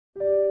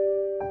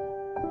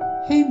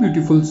Hey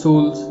beautiful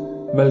souls,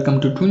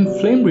 welcome to Twin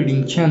Flame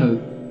Reading channel.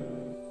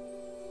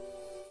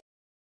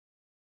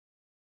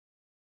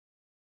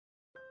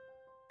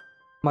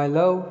 My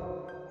love,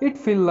 it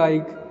felt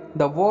like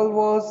the world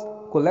was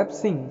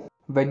collapsing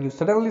when you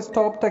suddenly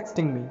stopped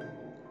texting me.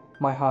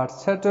 My heart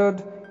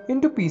shattered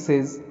into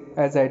pieces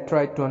as I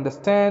tried to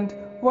understand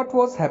what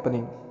was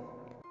happening.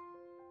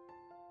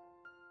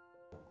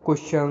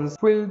 Questions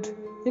filled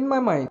in my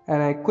mind,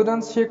 and I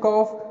couldn't shake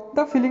off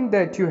the feeling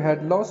that you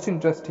had lost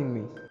interest in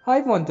me.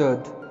 I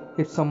wondered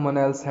if someone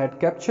else had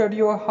captured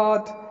your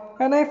heart,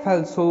 and I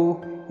felt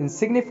so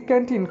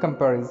insignificant in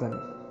comparison.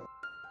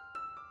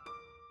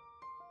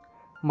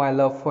 My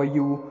love for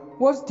you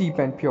was deep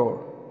and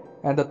pure,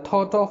 and the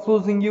thought of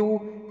losing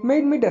you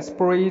made me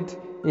desperate.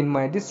 In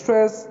my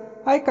distress,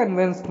 I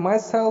convinced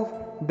myself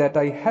that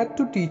I had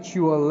to teach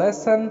you a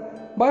lesson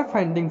by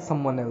finding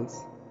someone else.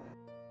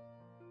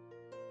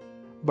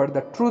 But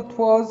the truth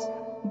was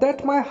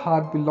that my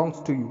heart belongs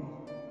to you,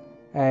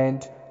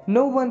 and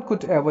no one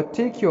could ever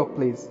take your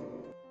place.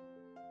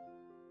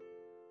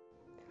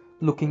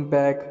 Looking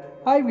back,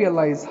 I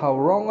realize how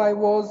wrong I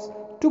was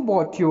to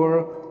doubt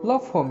your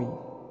love for me.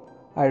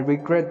 I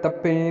regret the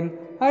pain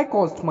I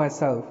caused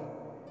myself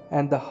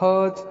and the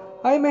hurt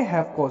I may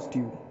have caused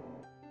you.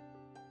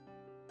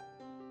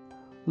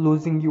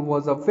 Losing you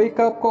was a wake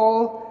up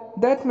call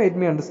that made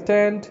me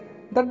understand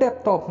the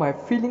depth of my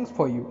feelings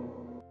for you.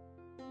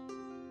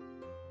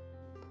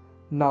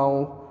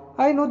 Now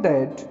I know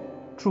that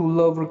true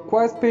love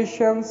requires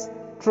patience,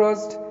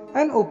 trust,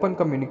 and open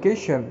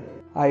communication.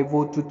 I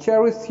vow to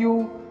cherish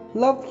you,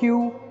 love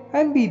you,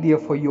 and be there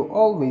for you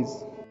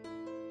always.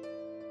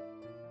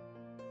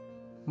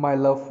 My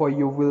love for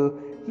you will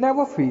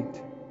never fade,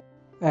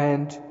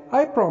 and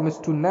I promise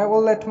to never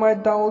let my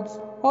doubts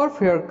or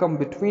fear come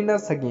between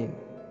us again.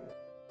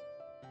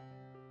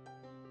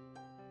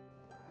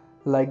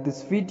 Like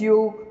this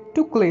video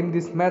to claim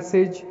this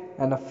message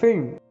and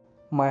affirm.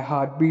 My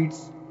heart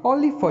beats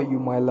only for you,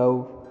 my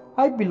love.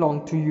 I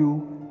belong to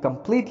you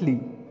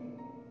completely.